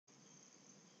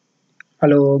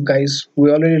Hello guys,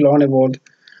 we already learned about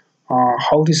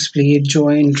how to split,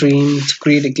 join, dreams,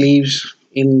 create eclipse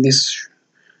in this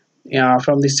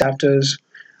from these chapters.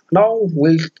 Now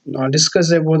we'll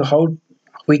discuss about how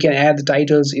we can add the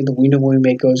titles in the window movie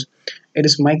makers. It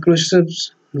is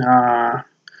Microsoft's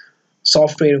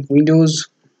software Windows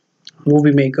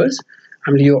movie makers.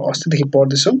 हामीले यो अस्तिदेखि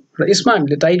पढ्दैछौँ र यसमा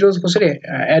हामीले titles कसरी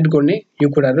add गर्ने यो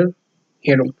कुराहरू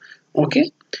हेरौँ ओके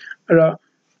र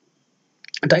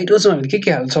टाइटल्स में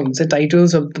के हाल्छ भने चाहिँ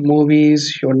titles of the movies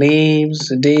your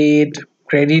names date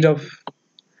credit of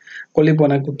कसले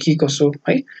बनाएको के कसो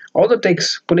है अदर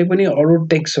टेक्स्ट कुनै पनि अरू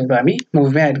टेक्स्टहरू हामी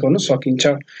मुभीमा एड गर्न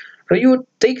सकिन्छ र यो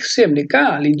टेक्स्ट चाहिँ हामीले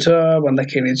कहाँ हालिन्छ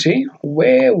भन्दाखेरि चाहिँ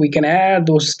way we can add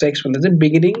those text भन्दा चाहिँ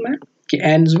बिगिनिङमा कि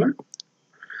एन्ड्समा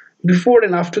before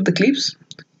and after the clips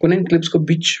कुनै क्लिप्सको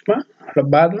बिचमा र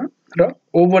बादमा र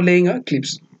ओभरलेइङ अ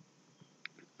क्लिप्स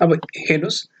अब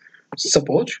हेर्नुहोस्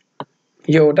सपोज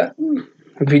यो एउटा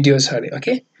भिडियो छ अरे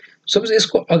ओके सपोज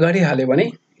यसको अगाडि हाल्यो भने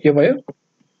यो भयो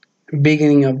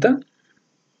बिगिनिङ अफ द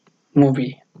मुभी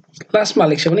लास्टमा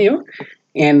हालेको छ भने यो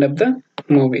एन्ड अफ द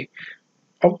मुभी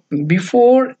अब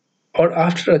बिफोर और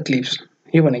आफ्टर अ क्लिप्स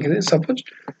यो भनेको चाहिँ सपोज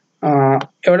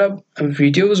एउटा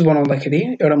भिडियोज बनाउँदाखेरि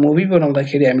एउटा मुभी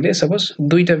बनाउँदाखेरि हामीले सपोज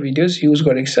दुईटा भिडियोज युज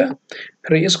गरेको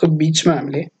छ र यसको बिचमा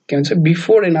हामीले के भन्छ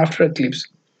before and after a clips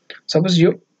suppose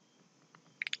यो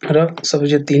र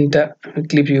सपोज यो तीनटा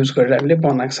क्लिप युज गरेर हामीले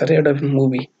बनाएको छ अरे एउटा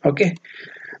मुभी ओके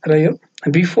र यो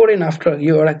बिफोर एन्ड आफ्टर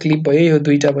यो एउटा क्लिप भयो यो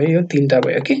दुईटा भयो यो तीनटा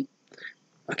भयो ओके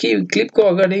कि क्लिपको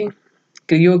अगाडि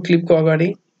कि यो क्लिपको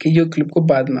अगाडि कि यो क्लिपको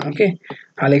बादमा ओके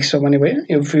हालेको छ भने भयो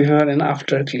यो बिफोर एन्ड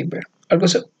आफ्टर क्लिप भयो अर्को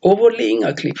छ ओभरलेइङ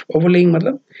अ क्लिप ओभरलेइङ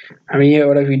मतलब हामी यो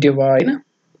एउटा भिडियो भयो हैन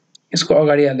यसको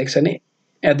अगाडि हालेको छ भने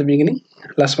एट द बिगिनिङ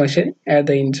लास्टमा चाहिँ एट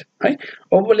द इन्ड है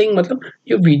ओभरलेइङ मतलब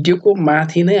यो भिडियोको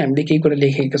माथि नै हामीले केही कुरा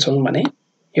लेखेका छौँ भने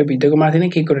यो भिडियोको माथि नै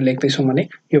केही कुरा लेख्दैछौँ भने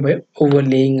यो भयो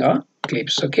ओभरलेइङ अ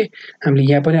क्लिप्स ओके हामीले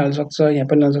यहाँ पनि हाल्न सक्छ यहाँ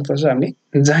पनि हाल्न सक्छ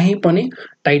हामीले जहीँ पनि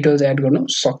टाइटल्स एड गर्न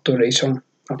सक्दो रहेछौँ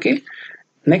okay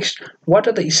next what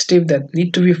are the step that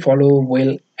need to be follow well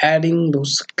adding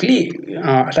those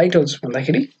titles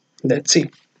भन्दाखेरि द्याट्स सी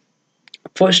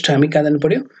फर्स्ट हामी कहाँ जानु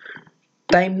पर्यो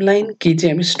टाइमलाइन कि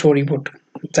चाहिँ हामी स्टोरी बोर्ड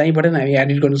जहीँबाट हामी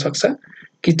एडिट गर्न सक्छ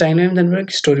कि टाइमलाइन जानु पर्यो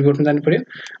कि स्टोरी बोर्डमा जानु पर्यो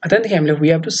त्यहाँदेखि हामीले we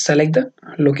have to select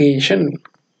the location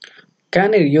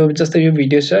कहाँनिर यो जस्तै यो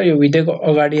भिडियो छ यो भिडियोको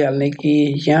अगाडि हाल्ने कि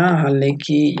यहाँ हाल्ने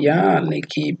कि यहाँ हाल्ने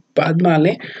कि बादमा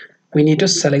हाल्ने we need to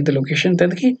select the location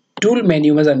त्यहाँदेखि टुल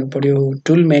मेन्युमा जानु पर्यो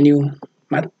टुल मेन्यु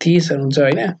माथि हुन्छ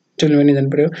होइन टुल मेन्यु जानु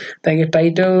पर्यो त्यहाँदेखि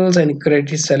टाइटल्स एन्ड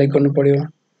क्रेडिट सेलेक्ट गर्नु पर्यो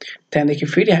त्यहाँदेखि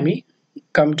फेरि हामी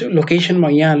कम टु लोकेसनमा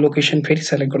यहाँ लोकेसन फेरि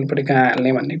सेलेक्ट गर्नु पर्यो कहाँ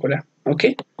हाल्ने भन्ने कुरा ओके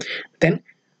देन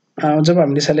जब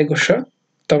हामीले सेलेक्ट गर्छ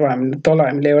तब हामीले तल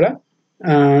हामीले एउटा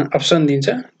अप्सन दिन्छ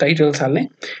टाइटल्स हाल्ने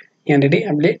यहाँनिर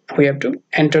हामीले we have to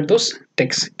enter those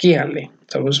text के हाल्ने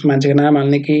सपोज मान्छेको नाम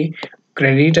हाल्ने कि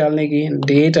क्रेडिट हाल्ने कि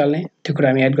डेट हाल्ने त्यो कुरा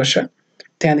हामी एड गर्छ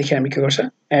त्यहाँदेखि हामी के गर्छ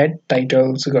एड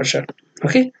टाइटल्स गर्छ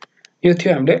ओके यो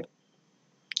थियो हामीले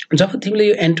जब तिमीले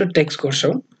यो एन्टर टेक्स्ट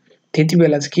गर्छौ त्यति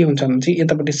बेला चाहिँ के हुन्छ भने चाहिँ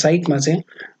यतापट्टि साइडमा चाहिँ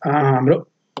हाम्रो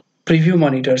प्रिभ्यू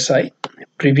मोनिटर छ है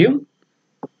प्रिभ्यू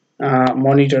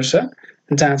मोनिटर छ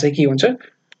जहाँ चाहिँ के हुन्छ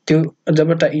त्यो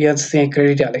जब यहाँ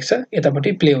क्रेडिट हालेको छ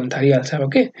यतापट्टि प्ले हुन थालिहाल्छ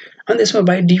ओके अनि त्यसमा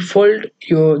बाई डिफल्ट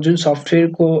यो जुन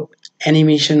सफ्टवेयरको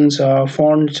एनिमेसन छ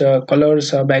फन्ट छ कलर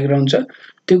छ ब्याकग्राउन्ड छ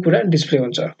त्यो कुरा डिस्प्ले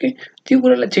हुन्छ ओके त्यो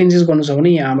कुरालाई चेन्जेस गर्नु छ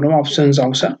भने यहाँ हाम्रोमा अप्सन्स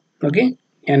आउँछ ओके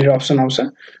यहाँनिर अप्सन आउँछ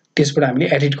त्यसबाट हामीले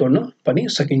एडिट गर्नु पनि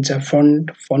सकिन्छ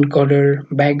फन्ट कलर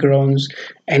ब्याकग्राउन्ड्स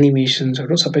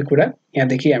एनिमेसन्सहरू सबै कुरा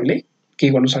यहाँदेखि हामीले के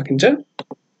गर्न सकिन्छ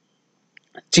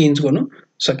चेन्ज गर्नु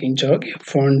सकिन्छ ओके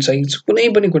फन्ट साइज कुनै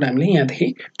पनि कुरा हामीले यहाँदेखि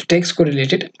टेक्स्टको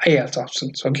रिलेटेड आइहाल्छ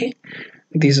options okay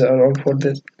this are all for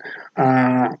the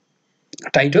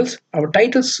titles अब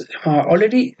टाइटल्स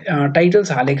अलरेडी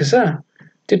टाइटल्स हालेको छ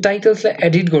त्यो टाइटल्सलाई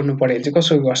एडिट गर्नु पर्यो भने चाहिँ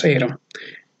कसो गर्छ हेरौँ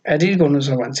एडिट गर्नु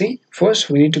छ भने चाहिँ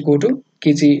first we need to go to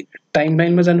के चाहिँ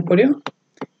टाइमलाइनमा जानु पर्यो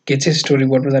के चाहिँ स्टोरी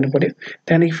बोर्डमा जानु पर्यो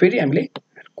त्यहाँदेखि फेरि हामीले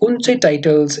कुन चाहिँ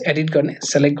टाइटल्स एडिट गर्ने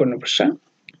सेलेक्ट गर्नुपर्छ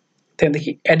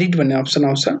त्यहाँदेखि एडिट भन्ने अप्सन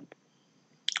आउँछ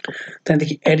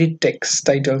त्यहाँदेखि एडिट टेक्स्ट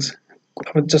टाइटल्स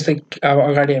अब जस्तै अब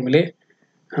अगाडि हामीले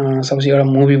सपोज एउटा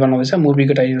मुभी बनाउँदैछ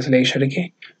मुभीको टाइटल्स लेखेको छ अरे के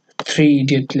 3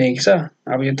 इडियट लेखेको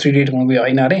छ अब यो 3 इडियट मुभी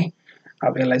होइन अरे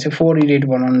अब यसलाई चाहिँ 4 इडियट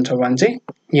बनाउनु छ भने चाहिँ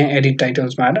यहाँ एडिट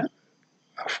टाइटल्समा आएर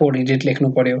 4 इडियट लेख्नु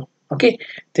पर्यो ओके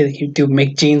त्यहाँदेखि त्यो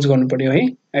मेक चेन्ज गर्नु पर्यो है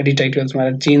एडिट टाइटल्समा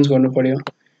आएर चेन्ज गर्नु पर्यो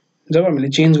जब हामीले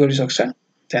चेन्ज गरिसक्छ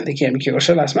त्यहाँदेखि हामी के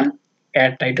गर्छ लास्टमा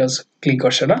एड टाइटल्स क्लिक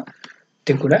गर्छ र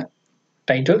त्यो कुरा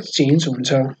टाइटल्स चेन्ज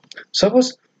हुन्छ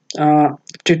सपोज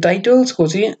त्यो टाइटल्सको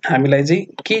चाहिँ हामीलाई चाहिँ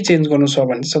के चेन्ज गर्नु छ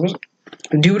भने सपोज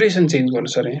ड्युरेसन चेन्ज गर्नु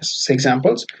छ अरे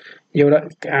एक्जाम्पल्स एउटा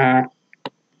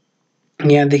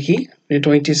यहाँदेखि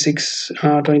 26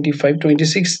 25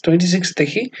 26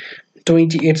 देखि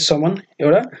 28 सम्म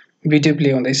एउटा भिडियो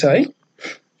प्ले हुँदैछ है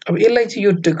अब यसलाई चाहिँ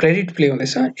यो क्रेडिट प्ले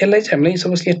हुँदैछ यसलाई चाहिँ हामीले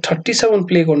सपोज कि 37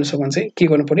 प्ले गर्नु छ भने चाहिँ के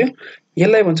गर्नु पर्यो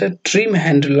यसलाई भन्छ ट्रिम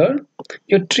ह्यान्डलर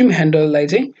यो ट्रिम ह्यान्डललाई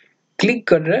चाहिँ क्लिक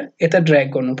गरेर यता ड्र्याग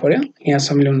गर्नु पर्यो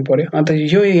यहाँसम्म ल्याउनु पर्यो अन्त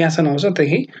यो यहाँसम्म आउँछ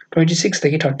त्यही 26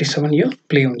 देखि 30 सम्म यो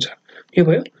प्ले हुन्छ यो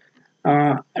भयो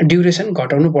ड्युरेसन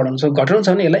घटाउनु बढाउनु छ घटाउनु छ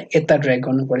भने यसलाई यता ड्र्याग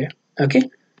गर्नु पर्यो ओके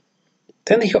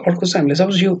त्यहाँदेखि अर्को चाहिँ हामीले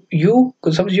सपोज यो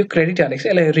सपोज यो क्रेडिट हालेको छ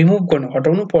यसलाई रिमुभ गर्नु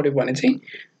हटाउनु पर्यो भने चाहिँ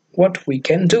व्हाट वी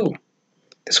क्यान डु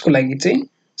त्यसको लागि चाहिँ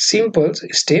सिम्पल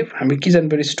स्टेप हामी के जानु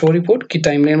पर्यो स्टोरी बोर्ड कि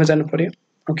टाइमलाइनमा जानु पर्यो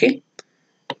ओके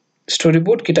स्टोरी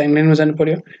बोर्ड कि टाइमलाइनमा जानु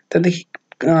पर्यो त्यहाँदेखि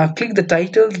click the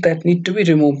title that need to be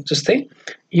remove जस्तै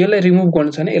यसलाई रिमुभ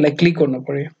गर्नु छ भने यसलाई क्लिक गर्नु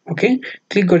पर्यो ओके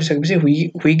क्लिक गरिसकेपछि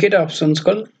we get options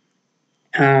call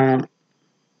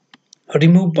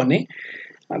remove भन्ने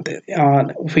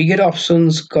we get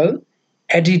options call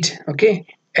edit okay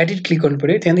edit click गर्नु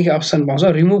पर्यो त्यहाँदेखि अप्सन पाउँछ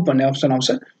रिमुभ भन्ने अप्सन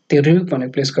आउँछ त्यो रिमुभ भन्ने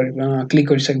क्लिक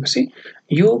गरिसकेपछि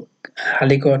यो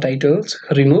हालेको टाइटल्स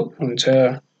रिमुभ हुन्छ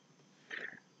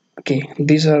okay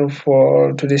this are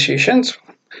for today sessions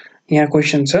यहाँ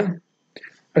क्वेसन छ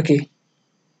ओके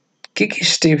के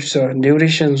स्टेप्स छ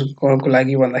ड्युरेसन गर्नको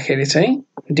लागि भन्दाखेरि चाहिँ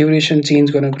ड्युरेसन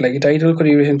चेन्ज गर्नको लागि टाइटलको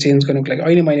ड्युरेसन चेन्ज गर्नको लागि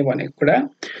अहिले मैले भनेको कुरा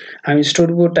हामी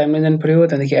स्टोरी बोर्ड टाइमलाइन जानु पर्यो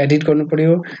त्यहाँदेखि एडिट गर्नु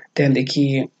पर्यो त्यहाँदेखि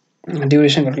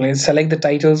ड्युरेसन गर्नको लागि सेलेक्ट द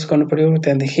टाइटल्स गर्नु पर्यो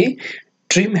त्यहाँदेखि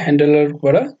ट्रिम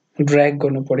ह्यान्डलरबाट ड्र्याग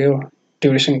गर्नु पर्यो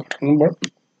ड्युरेसन घटाउनुको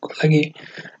लागि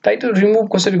टाइटल रिमुभ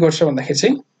कसरी गर्छ भन्दाखेरि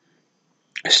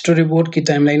चाहिँ स्टोरी बोर्ड कि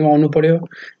टाइमलाइनमा आउनु पर्यो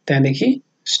त्यहाँदेखि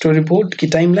स्टोरी बोर्ड कि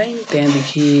टाइमलाइन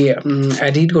त्यहाँदेखि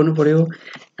एडिट गर्नु पर्यो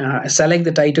सेलेक्ट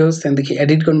द टाइटल्स त्यहाँदेखि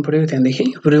एडिट गर्नु पर्यो त्यहाँदेखि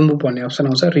रिमुभ भन्ने अप्सन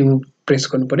आउँछ रिमुभ प्रेस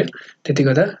गर्नु पर्यो त्यति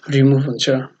गर्दा रिमुभ हुन्छ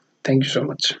थ्याङ्क यू सो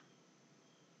मच